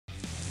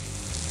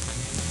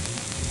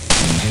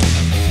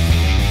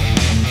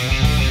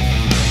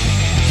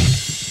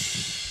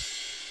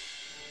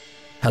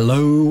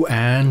Hello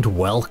and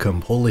welcome,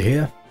 Pauleh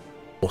here,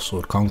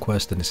 Warsword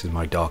Conquest, and this is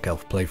my Dark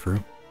Elf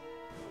playthrough.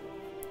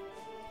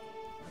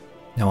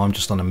 Now I'm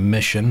just on a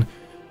mission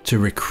to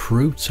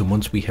recruit, and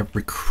once we have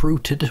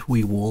recruited,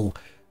 we will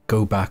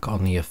go back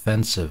on the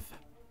offensive.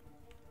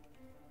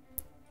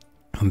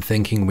 I'm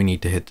thinking we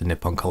need to hit the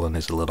Nippon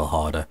colonies a little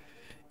harder,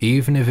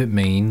 even if it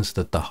means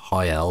that the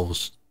High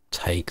Elves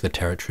take the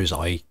territories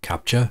I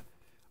capture.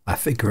 I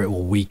figure it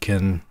will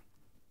weaken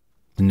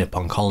the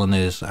Nippon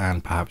colonies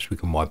and perhaps we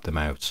can wipe them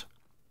out.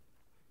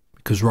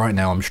 Because right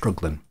now I'm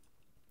struggling.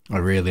 I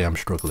really am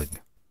struggling.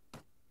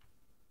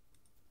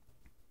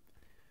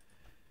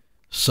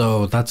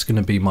 So that's going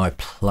to be my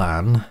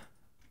plan.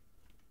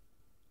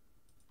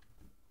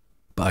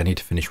 But I need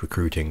to finish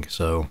recruiting,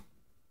 so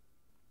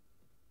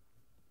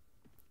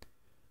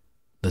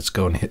let's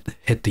go and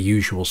hit the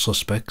usual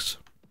suspects.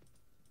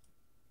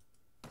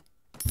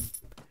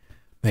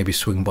 Maybe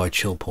swing by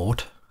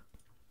Chillport.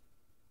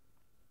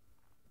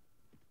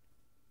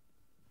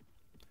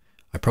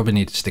 I probably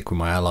need to stick with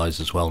my allies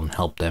as well and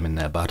help them in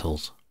their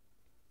battles.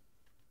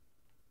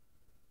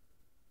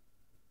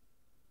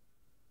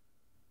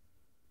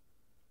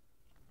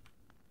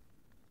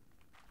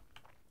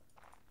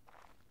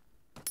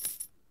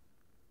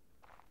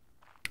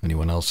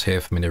 Anyone else here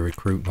for me to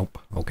recruit? Nope.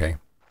 Okay.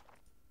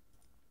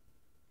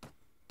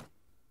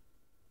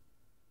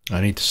 I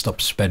need to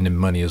stop spending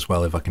money as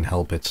well if I can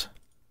help it.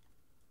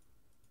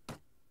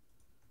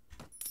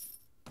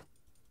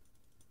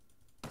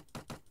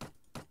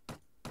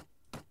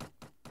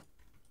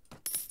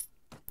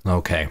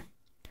 Okay,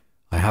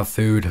 I have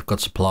food, I've got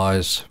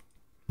supplies,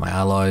 my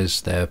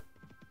allies, they're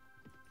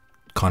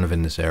kind of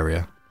in this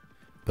area,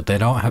 but they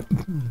don't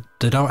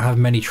have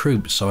many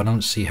troops, so I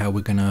don't see how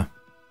we're gonna,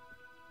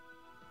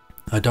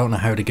 I don't know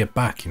how to get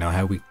back, you know,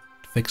 how we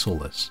fix all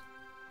this.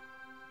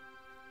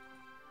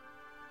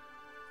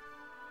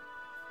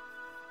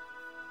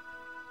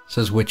 It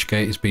says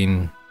Witchgate is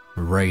being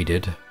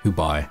raided, who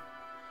by?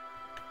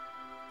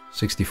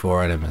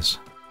 64 enemies.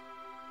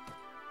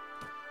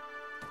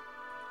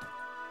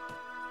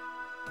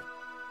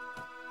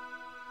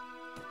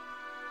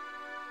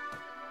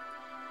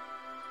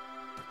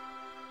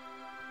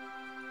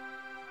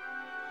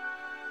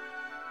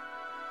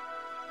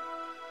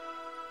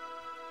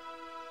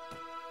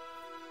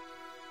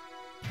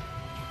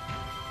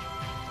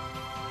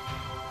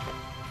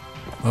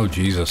 Oh,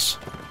 Jesus.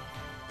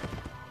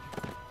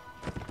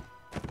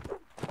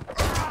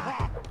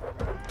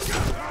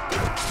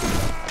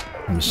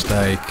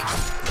 Mistake.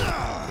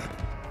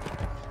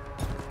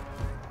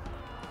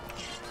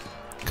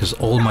 Because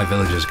all my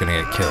villagers are going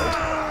to get killed,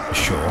 for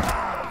sure.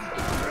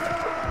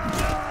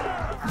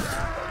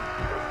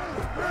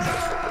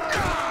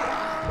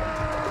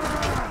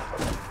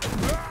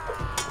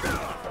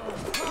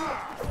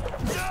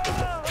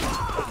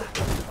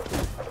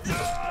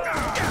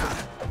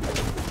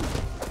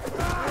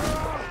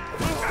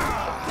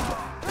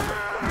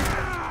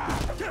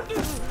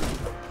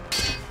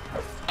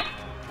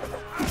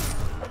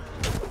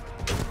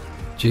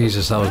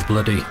 Jesus, that was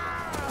bloody.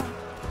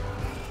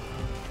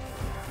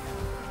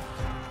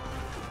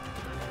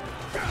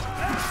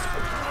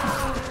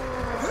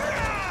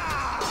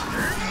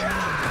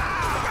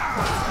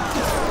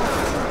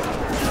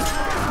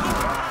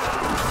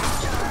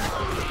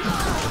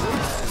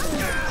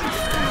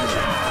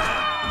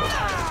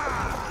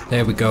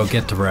 There we go,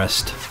 get to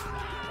rest.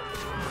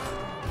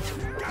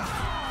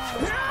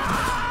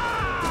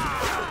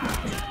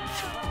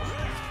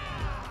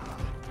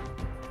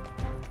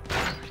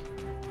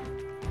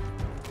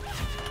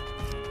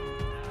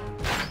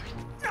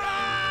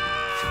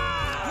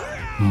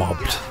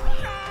 Mobbed.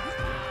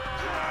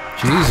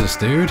 Jesus,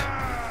 dude.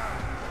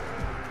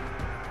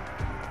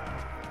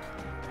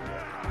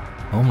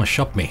 Almost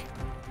shot me.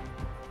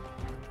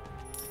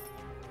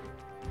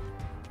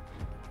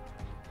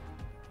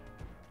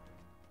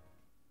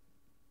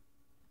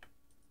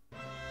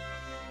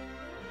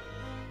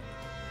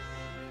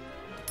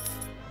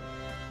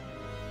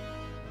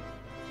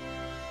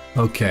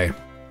 Okay,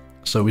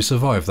 so we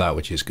survived that,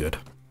 which is good.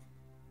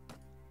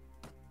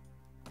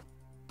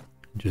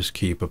 Just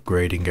keep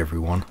upgrading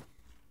everyone.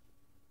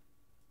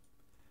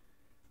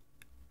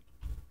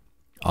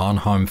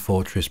 Arnheim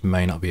Fortress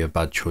may not be a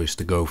bad choice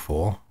to go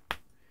for,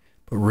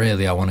 but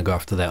really I want to go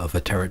after their other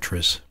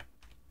territories.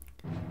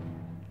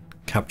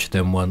 Capture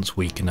them once,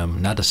 weaken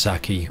them.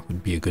 Nagasaki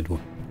would be a good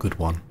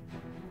one.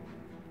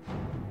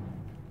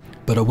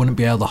 But I wouldn't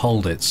be able to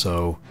hold it,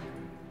 so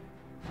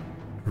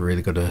I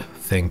really got to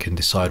think and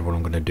decide what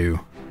I'm going to do.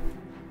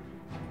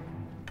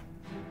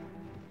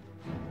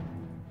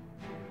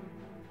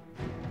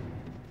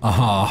 Ah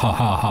ha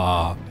ha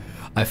ha.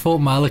 I thought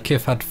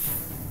Malekith had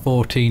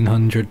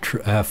 400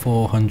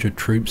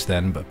 troops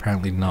then, but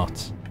apparently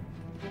not.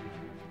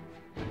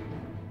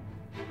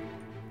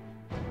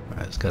 Right,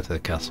 let's go to the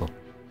castle.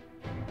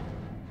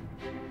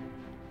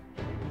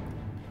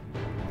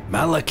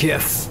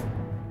 Malekith!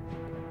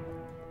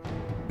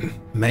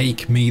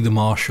 Make me the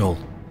marshal.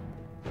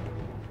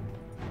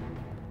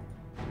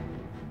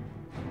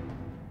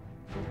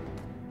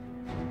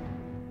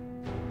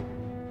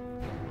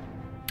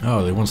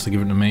 Oh, he wants to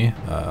give it to me,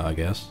 I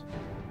guess.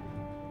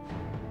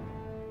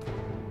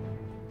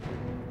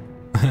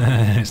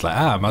 It's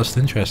like, most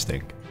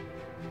interesting.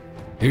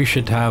 Who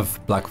should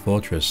have Black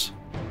Fortress?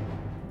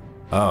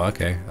 Oh,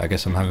 okay. I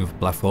guess I'm having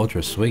Black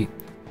Fortress. Sweet.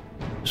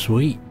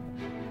 Sweet.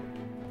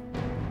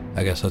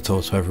 I guess I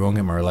talk to everyone,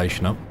 get my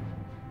relation up.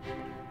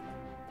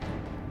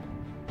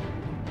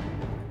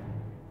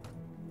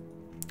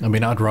 I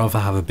mean, I'd rather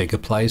have a bigger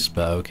place,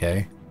 but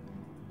okay.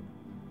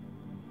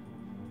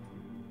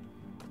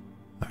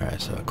 Alright,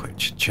 so a quick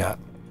chat.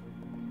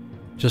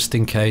 Just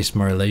in case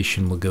my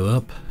relation will go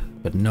up,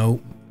 but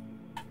no.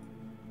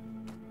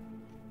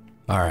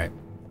 Alright.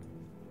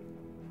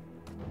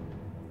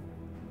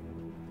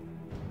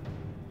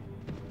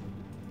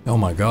 Oh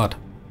my god.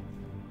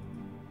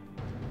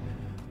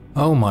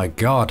 Oh my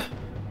god.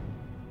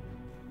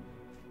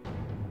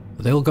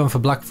 Are they all going for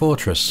Black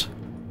Fortress?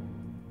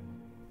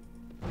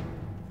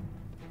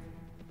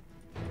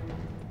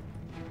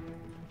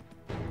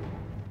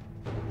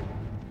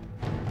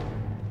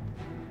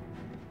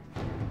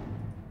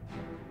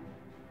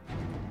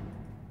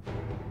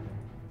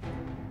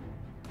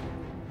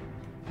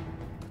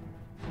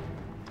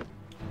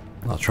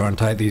 I'll try and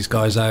take these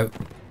guys out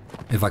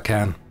if I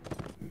can.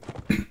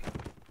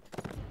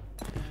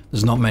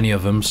 There's not many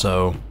of them,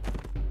 so...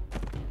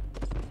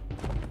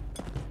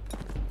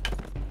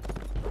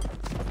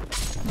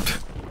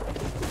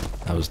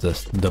 That was the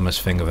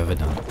dumbest thing I've ever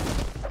done.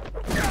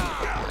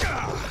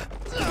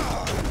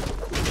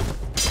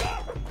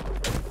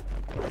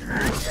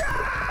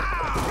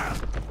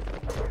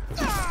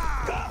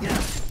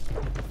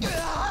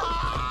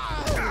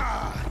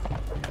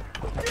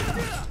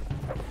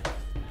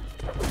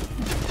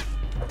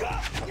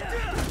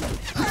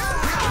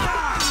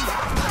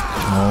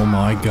 Oh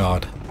my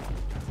god.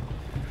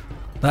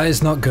 That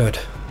is not good.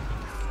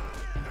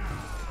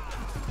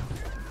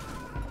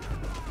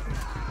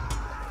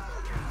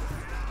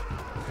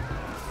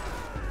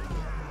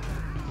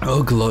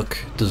 Uglook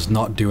does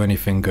not do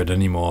anything good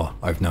anymore,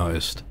 I've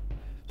noticed.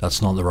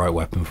 That's not the right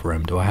weapon for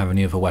him. Do I have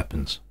any other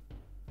weapons?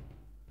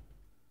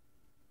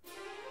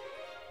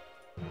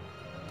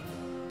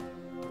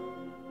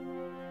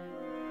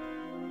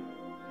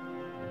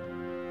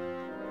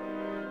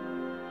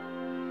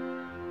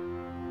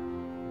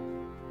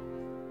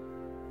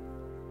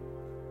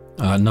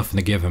 Nothing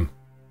to give him.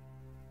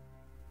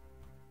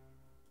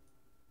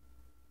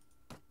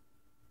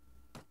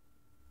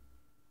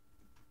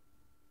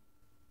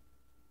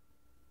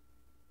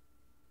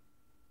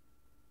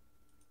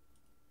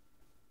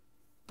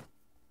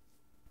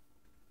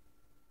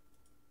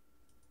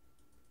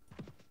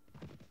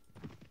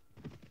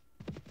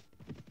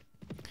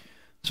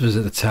 Let's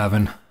visit the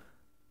tavern.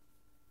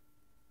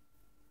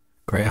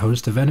 Great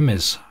host of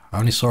enemies. I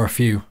only saw a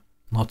few,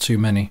 not too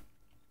many.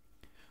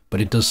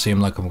 But it does seem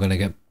like I'm gonna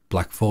get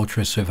Black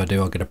Fortress, so if I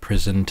do, I'll get a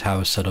prison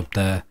tower set up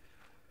there.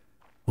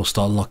 We'll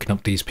start locking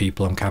up these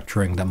people I'm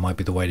capturing. That might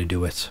be the way to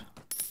do it.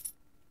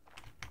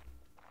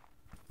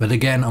 But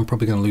again, I'm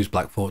probably going to lose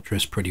Black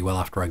Fortress pretty well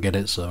after I get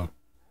it, so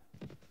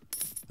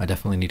I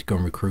definitely need to go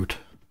and recruit.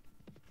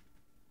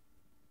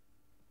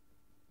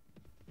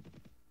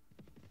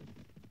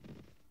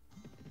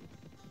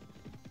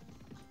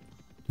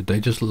 Did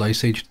they just lay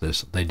siege to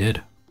this? They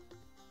did.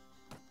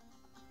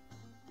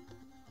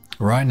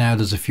 Right now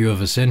there's a few of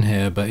us in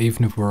here, but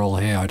even if we're all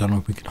here, I don't know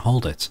if we can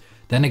hold it.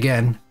 Then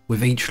again,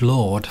 with each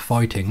lord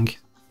fighting...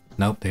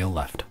 Nope, they all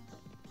left.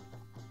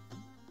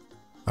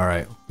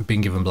 Alright, we've been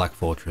given Black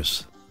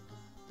Fortress.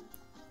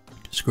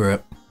 Screw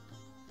it.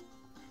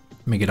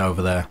 Let me get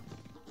over there.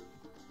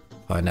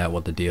 Find out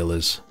what the deal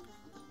is.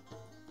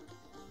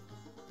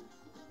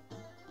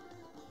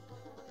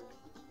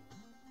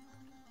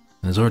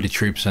 There's already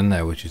troops in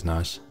there, which is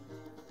nice.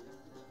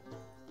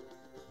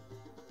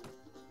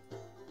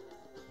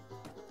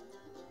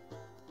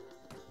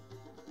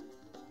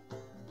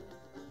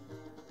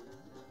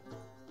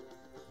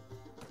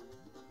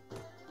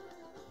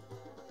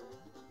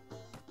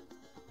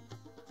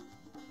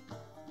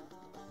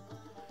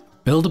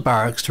 Build a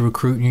barracks to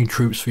recruit new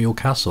troops for your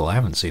castle. I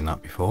haven't seen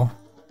that before.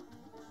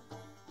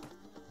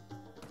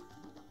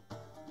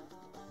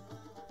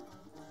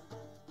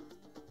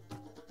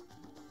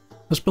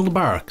 Let's build a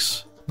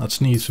barracks.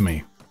 That's news for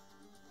me.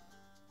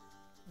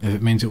 If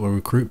it means it will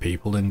recruit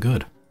people, then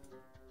good.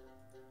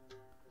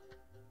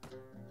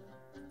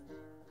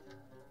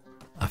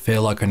 I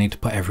feel like I need to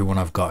put everyone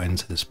I've got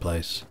into this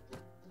place.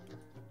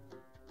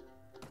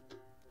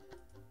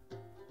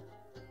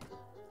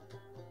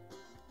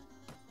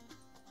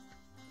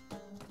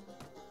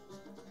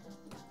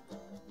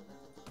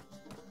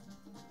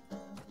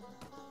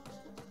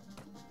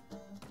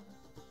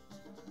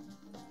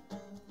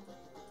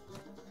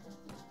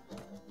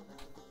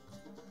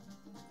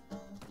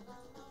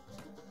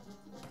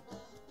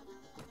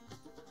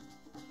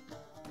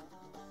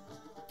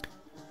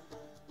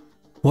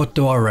 What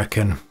do I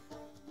reckon?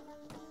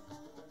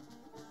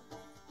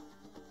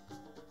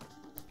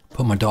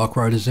 Put my Dark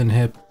Riders in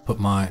here, put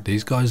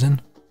these guys in.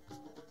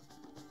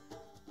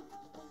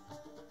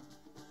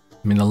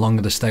 I mean, the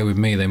longer they stay with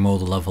me, the more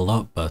they'll level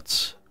up,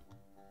 but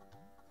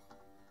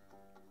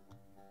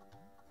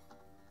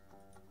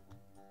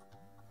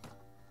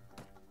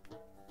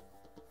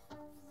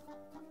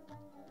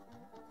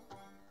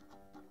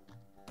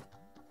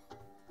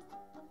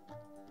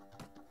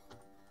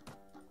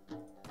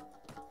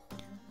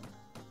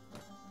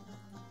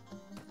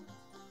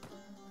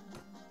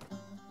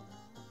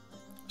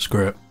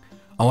screw it.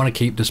 I want to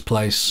keep this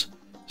place,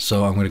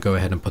 so I'm going to go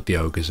ahead and put the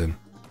ogres in.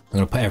 I'm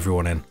going to put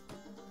everyone in.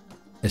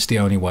 It's the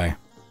only way.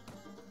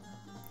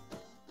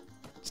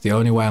 It's the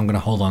only way I'm going to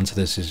hold on to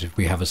this is if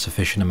we have a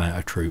sufficient amount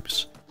of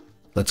troops.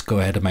 Let's go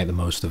ahead and make the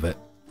most of it.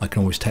 I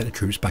can always take the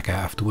troops back out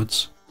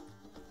afterwards.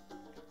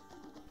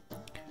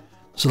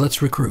 So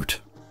let's recruit.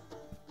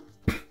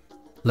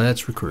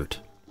 Let's recruit.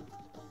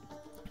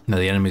 Now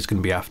the enemy's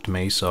going to be after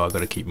me, so I've got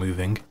to keep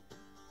moving.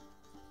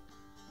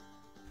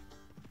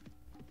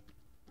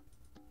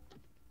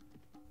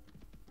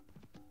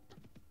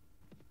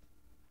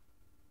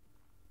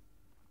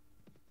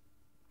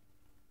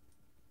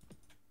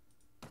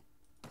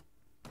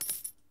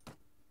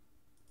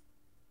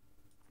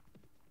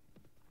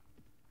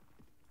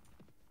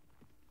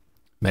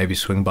 Maybe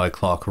swing by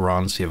Clark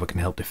Aran, see if I can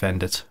help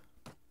defend it.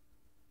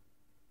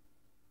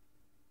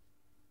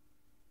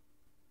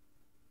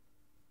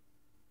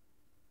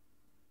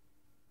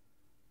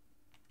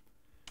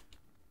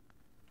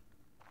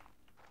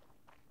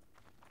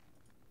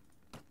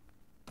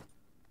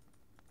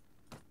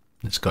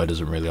 This guy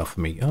doesn't really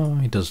offer me... Oh,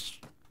 he does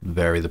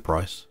vary the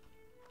price.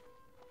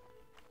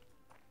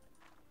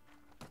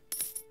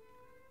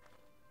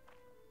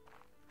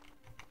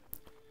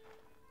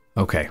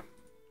 Okay.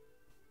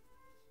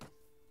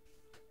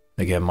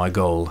 Again, my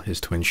goal is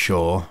to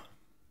ensure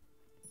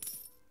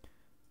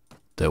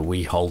that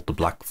we hold the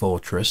Black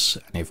Fortress,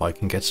 and if I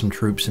can get some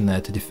troops in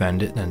there to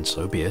defend it, then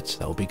so be it.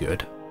 That'll be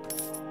good.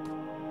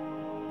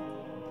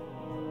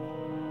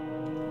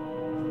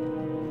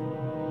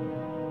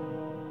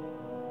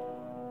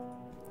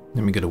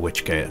 Let me go to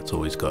Witchgate. It's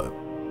always got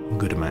a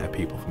good amount of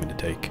people for me to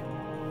take.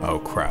 Oh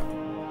crap.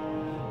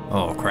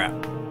 Oh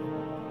crap.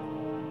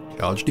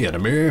 Charge the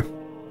enemy.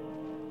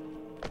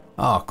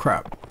 Oh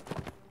crap.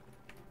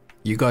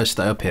 You guys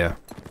stay up here.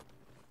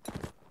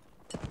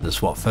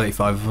 There's what,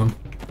 35 of them?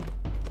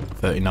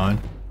 39?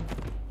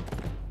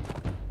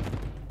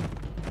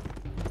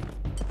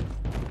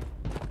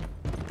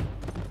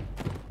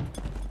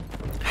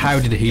 How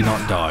did he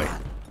not die?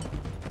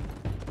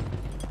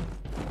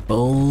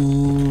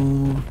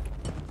 Bull.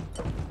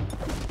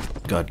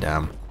 God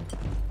damn.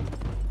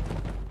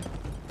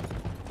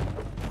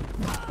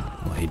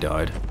 Well, he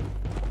died.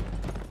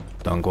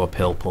 Don't go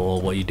uphill,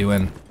 Paul. What are you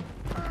doing?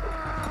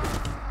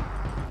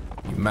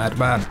 You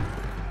madman.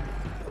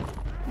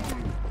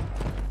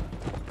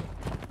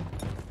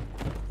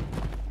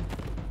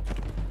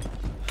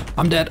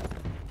 I'm dead.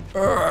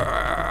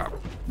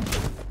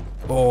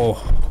 Oh.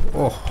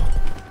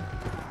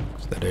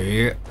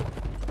 Steady.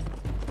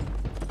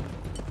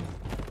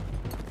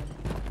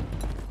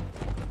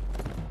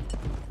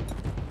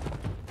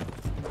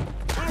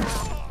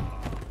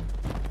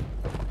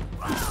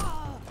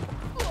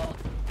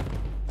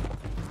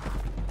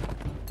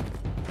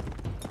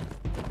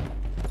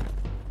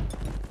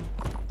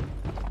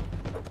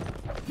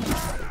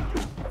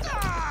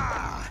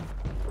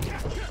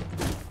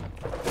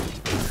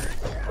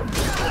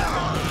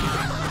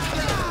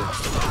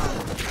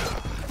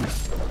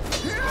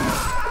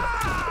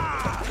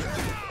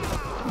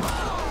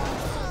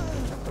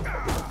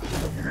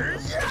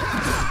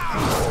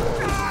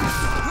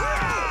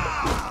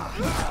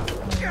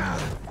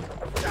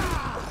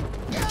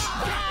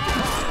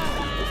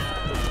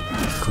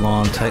 Come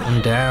on, take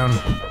them down.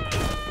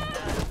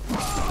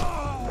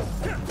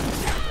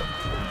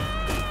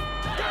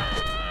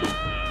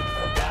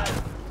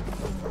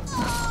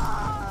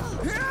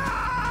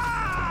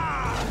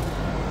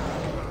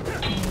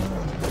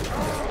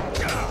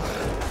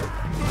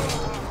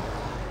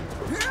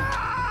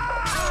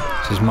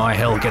 This is my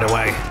hill, get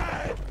away.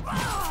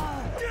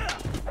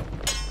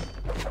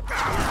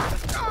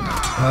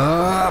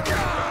 Up.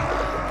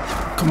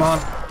 Come on.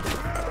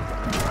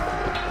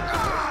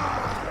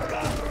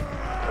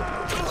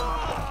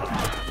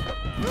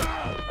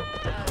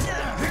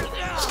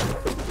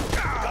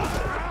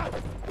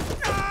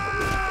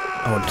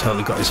 I would have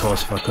totally got his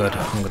horse if I could.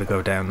 I'm gonna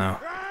go down now.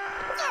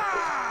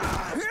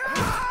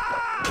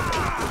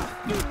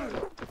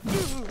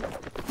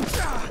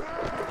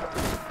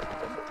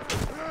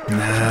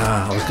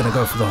 Nah, I was gonna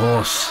go for the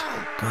horse.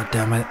 God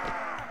damn it.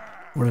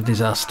 What a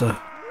disaster.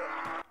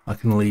 I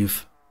can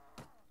leave.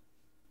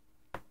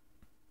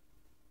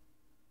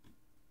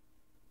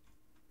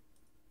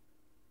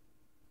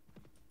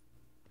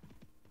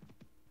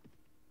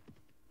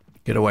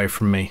 Get away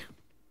from me.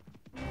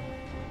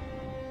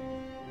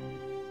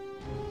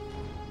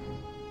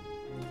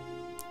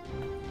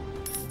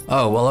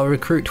 Oh, well, I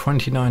recruit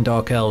 29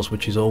 Dark Elves,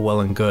 which is all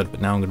well and good,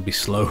 but now I'm going to be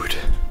slowed.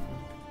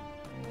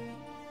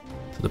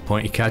 To the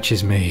point he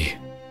catches me.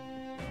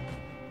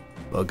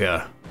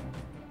 Bugger.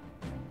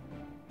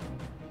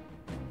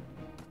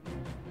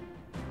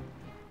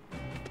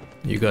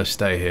 You guys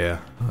stay here.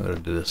 I'm going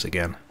to do this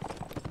again.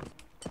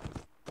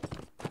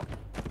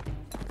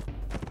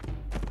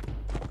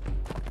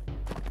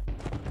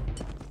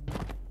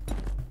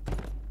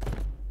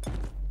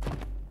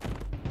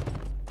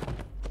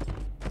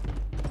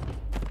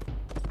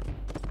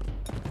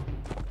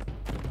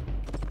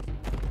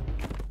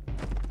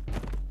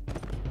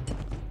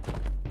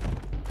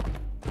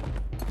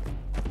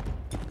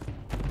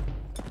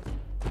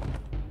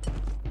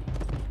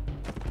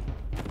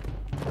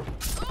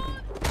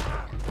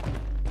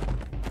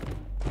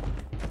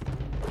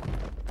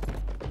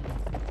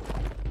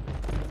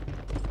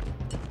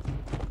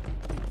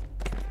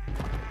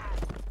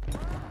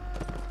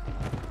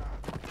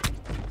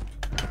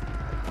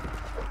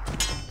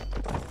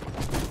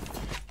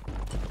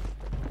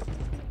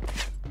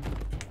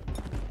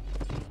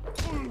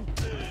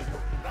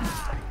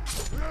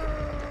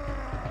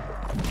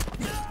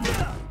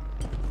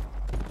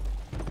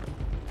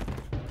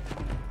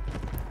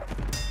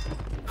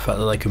 fact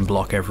that they can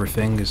block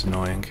everything is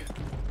annoying.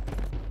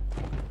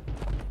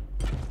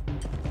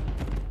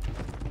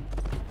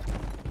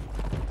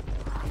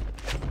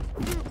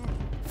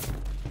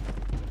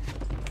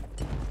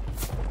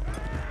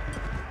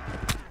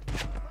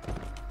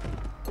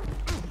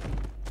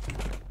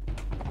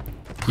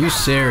 You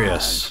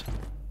serious?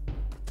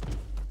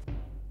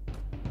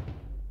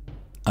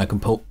 I can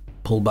pull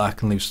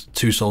back and leave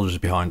 2 soldiers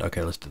behind.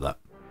 Okay, let's do that.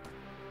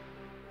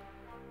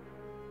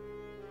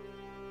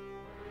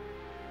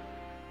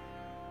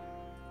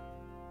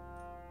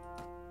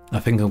 I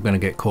think I'm going to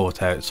get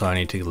caught out, so I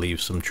need to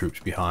leave some troops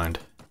behind.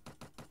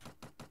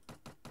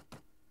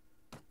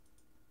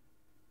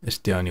 It's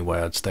the only way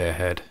I'd stay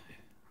ahead.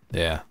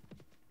 Yeah,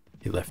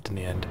 he left in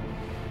the end.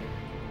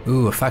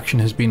 Ooh, a faction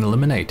has been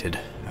eliminated.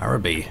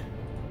 Araby.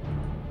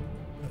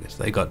 I guess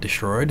they got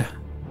destroyed.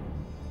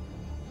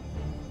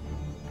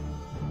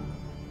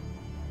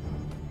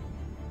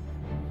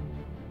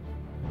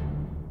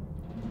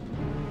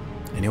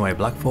 Anyway,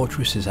 Black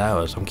Fortress is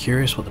ours. I'm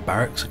curious what the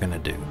barracks are going to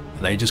do.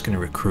 Are they just going to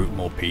recruit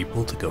more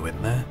people to go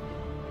in there?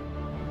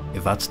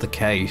 If that's the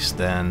case,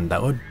 then that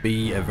would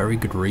be a very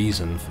good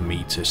reason for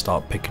me to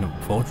start picking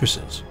up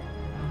fortresses.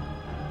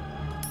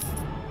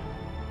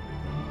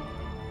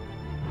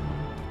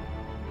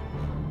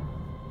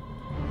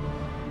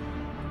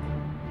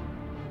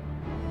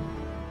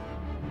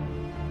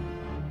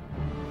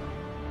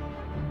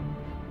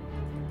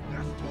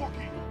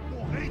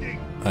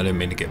 I didn't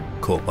mean to get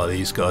caught by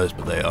these guys,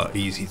 but they are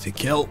easy to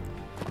kill.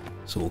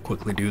 So we'll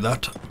quickly do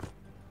that.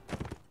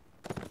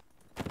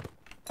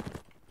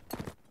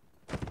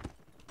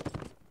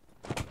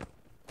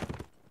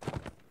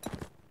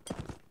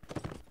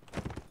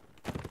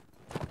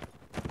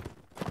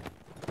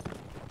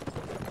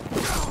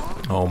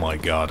 Oh my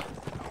god.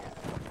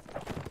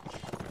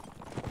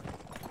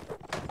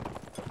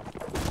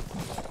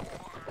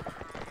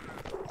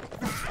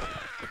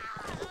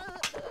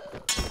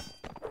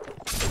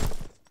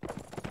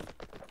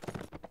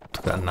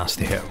 Got a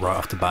nasty hit right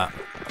off the bat.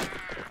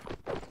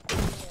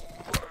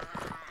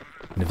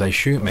 And if they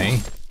shoot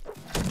me,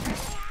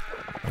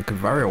 I could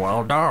very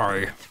well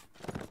die.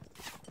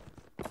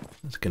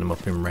 Let's get them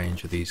up in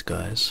range of these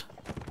guys.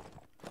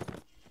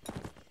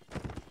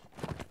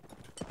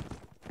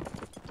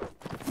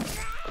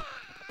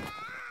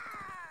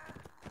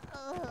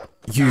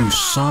 You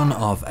son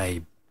of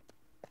a...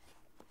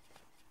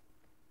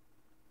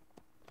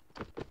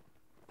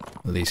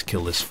 At least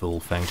kill this fool,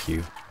 thank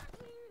you.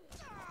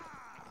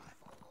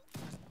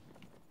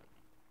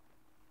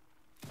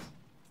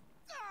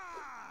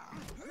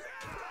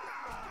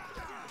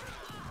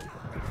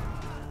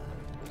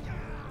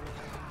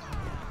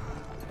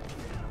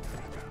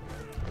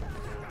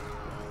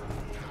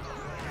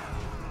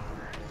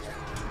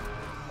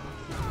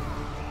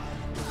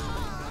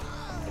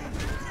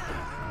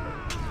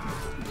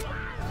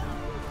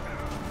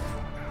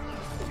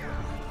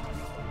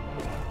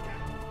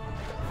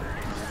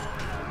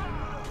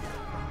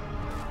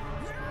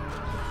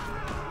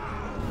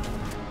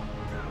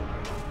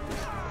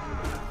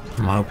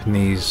 I'm hoping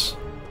these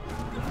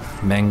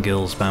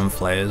Mengil's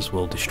Manflayers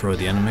will destroy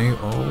the enemy.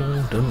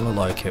 Oh, doesn't look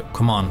like it.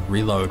 Come on,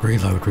 reload,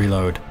 reload,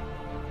 reload.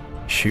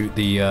 Shoot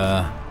the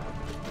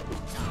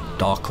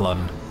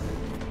Darklun.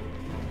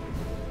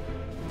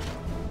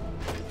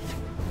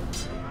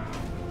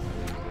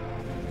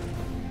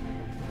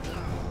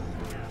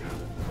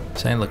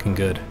 This ain't looking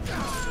good.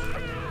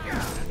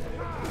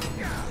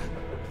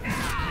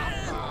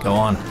 Go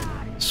on.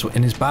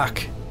 In his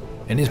back.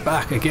 In his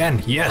back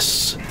again.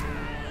 Yes!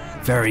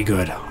 Very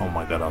good. Oh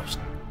my god, I was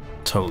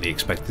totally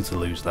expected to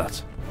lose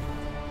that.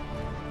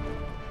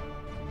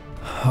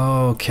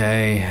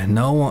 Okay,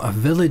 no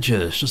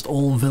villagers, just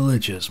all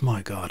villagers.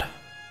 My god.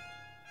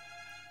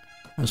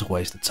 That was a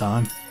waste of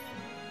time.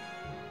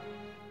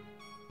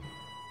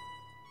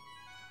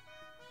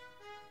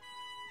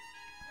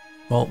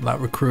 Well,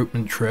 that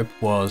recruitment trip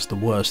was the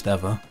worst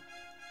ever.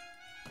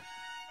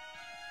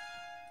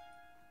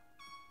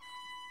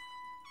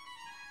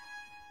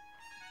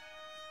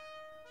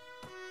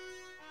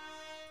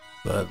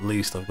 But at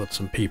least I've got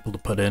some people to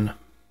put in,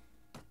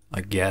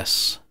 I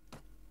guess.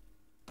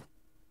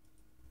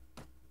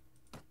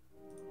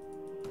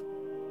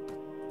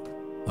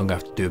 I'm gonna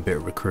have to do a bit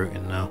of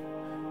recruiting now.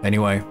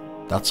 Anyway,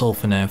 that's all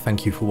for now.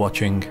 Thank you for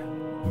watching.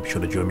 Be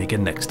sure to join me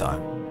again next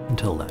time.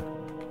 Until then.